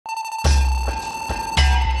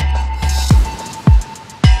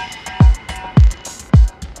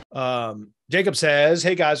Jacob says,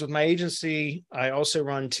 hey guys, with my agency, I also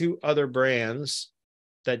run two other brands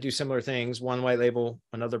that do similar things, one white label,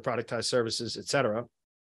 another productized services, etc.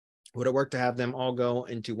 Would it work to have them all go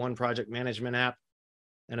into one project management app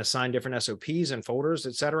and assign different SOPs and folders,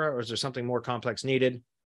 etc.? Or is there something more complex needed,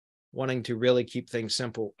 wanting to really keep things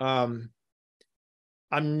simple? I'm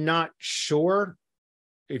not sure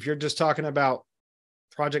if you're just talking about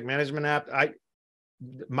project management app.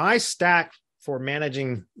 My stack for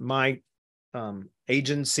managing my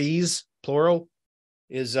agencies, plural,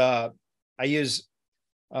 is I use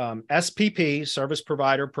SPP, Service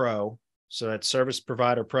Provider Pro. So that's Service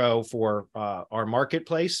Provider Pro for our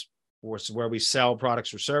marketplace, where we sell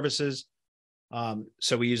products or services.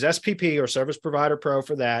 So we use SPP or Service Provider Pro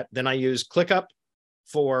for that. Then I use ClickUp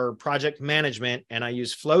for project management, and I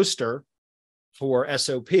use Flowster for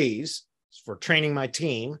SOPs, for training my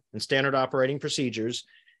team and standard operating procedures.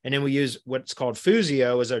 And then we use what's called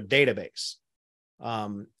Fusio as our database,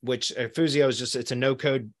 which Fusio is just, it's a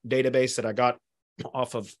no-code database that I got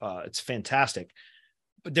off of, it's fantastic.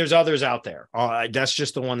 But there's others out there. That's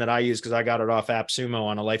just the one that I use because I got it off AppSumo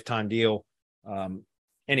on a lifetime deal.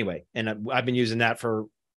 Anyway, and I've been using that for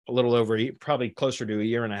a little over, probably closer to a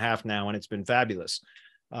year and a half now, and it's been fabulous.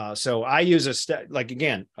 So I use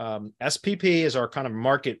SPP is our kind of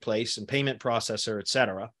marketplace and payment processor, et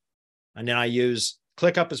cetera. And then I use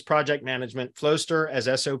ClickUp as project management, Flowster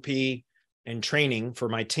as SOP and training for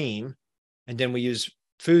my team. And then we use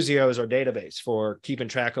Fusio as our database for keeping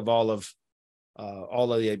track of all of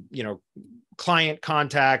the, client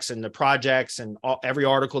contacts and the projects and every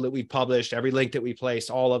article that we published, every link that we placed,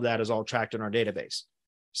 all of that is all tracked in our database.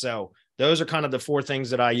 So those are kind of the four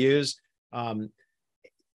things that I use.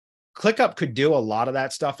 ClickUp could do a lot of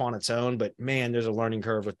that stuff on its own, but man, there's a learning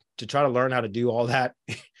curve to try to learn how to do all that.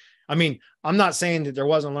 I mean, I'm not saying that there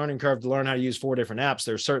wasn't a learning curve to learn how to use 4 different apps.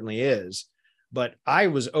 There certainly is, but I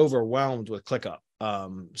was overwhelmed with ClickUp.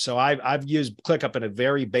 So I've used ClickUp in a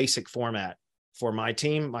very basic format for my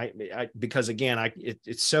team, because again,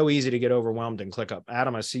 it's so easy to get overwhelmed in ClickUp.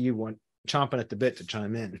 Adam, I see you chomping at the bit to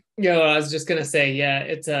chime in. Yeah, I was just gonna say, yeah,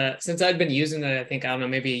 it's since I've been using it, I think, I don't know,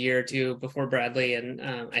 maybe a year or two before Bradley, and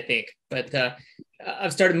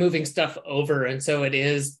I've started moving stuff over, and so it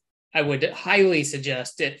is. I would highly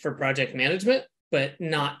suggest it for project management, but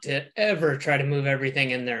not to ever try to move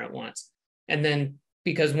everything in there at once. And then,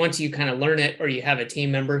 because once you kind of learn it, or you have a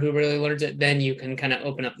team member who really learns it, then you can kind of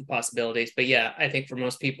open up the possibilities. But yeah, I think for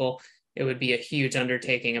most people, it would be a huge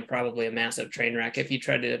undertaking and probably a massive train wreck if you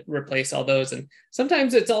try to replace all those. And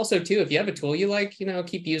sometimes it's also too, if you have a tool you like,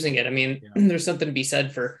 keep using it. I mean, There's something to be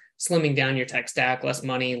said for slimming down your tech stack, less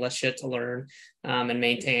money, less shit to learn and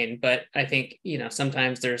maintain. But I think,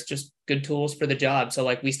 sometimes there's just good tools for the job. So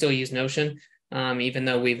like we still use Notion, even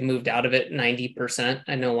though we've moved out of it 90%.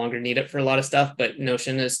 I no longer need it for a lot of stuff, but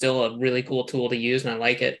Notion is still a really cool tool to use, and I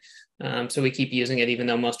like it. So we keep using it, even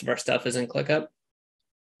though most of our stuff is in ClickUp.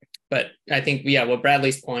 But I think, what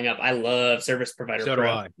Bradley's pulling up, I love Service Provider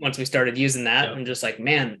Pro. Once we started using that, I'm just like,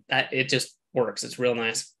 man, that it just works. It's real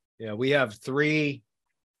nice. Yeah, we have 3: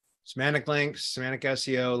 Semantic Links, Semantic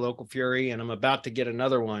SEO, Local Fury, and I'm about to get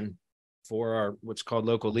another one for our what's called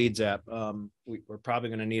Local Leads app. We're probably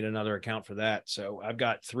going to need another account for that. So I've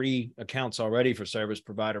got 3 accounts already for Service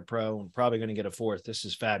Provider Pro. I'm probably going to get a 4th. This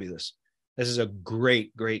is fabulous. This is a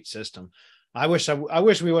great, great system. I wish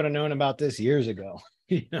we would have known about this years ago.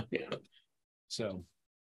 Yeah. So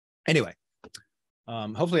anyway,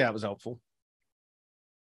 hopefully that was helpful.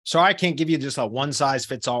 So I can't give you just a one size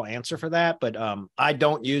fits all answer for that, but I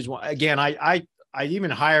don't use one. Again, I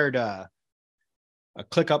even hired a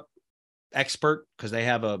ClickUp expert, because they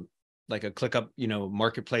have a ClickUp,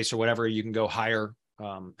 marketplace or whatever. You can go hire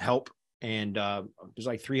help, and it was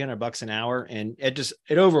like $300 an hour, and it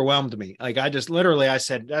overwhelmed me. Like I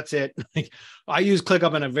said, that's it. Like I use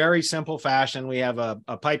ClickUp in a very simple fashion. We have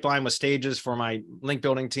a pipeline with stages for my link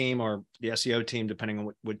building team or the SEO team, depending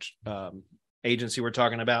on which agency we're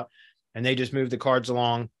talking about, and they just move the cards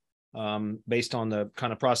along based on the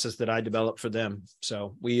kind of process that I developed for them.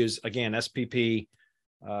 So we use, again, SPP,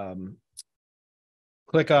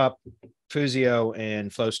 ClickUp, Fusio,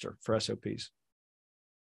 and Flowster for SOPs.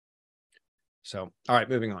 So, all right,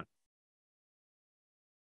 moving on.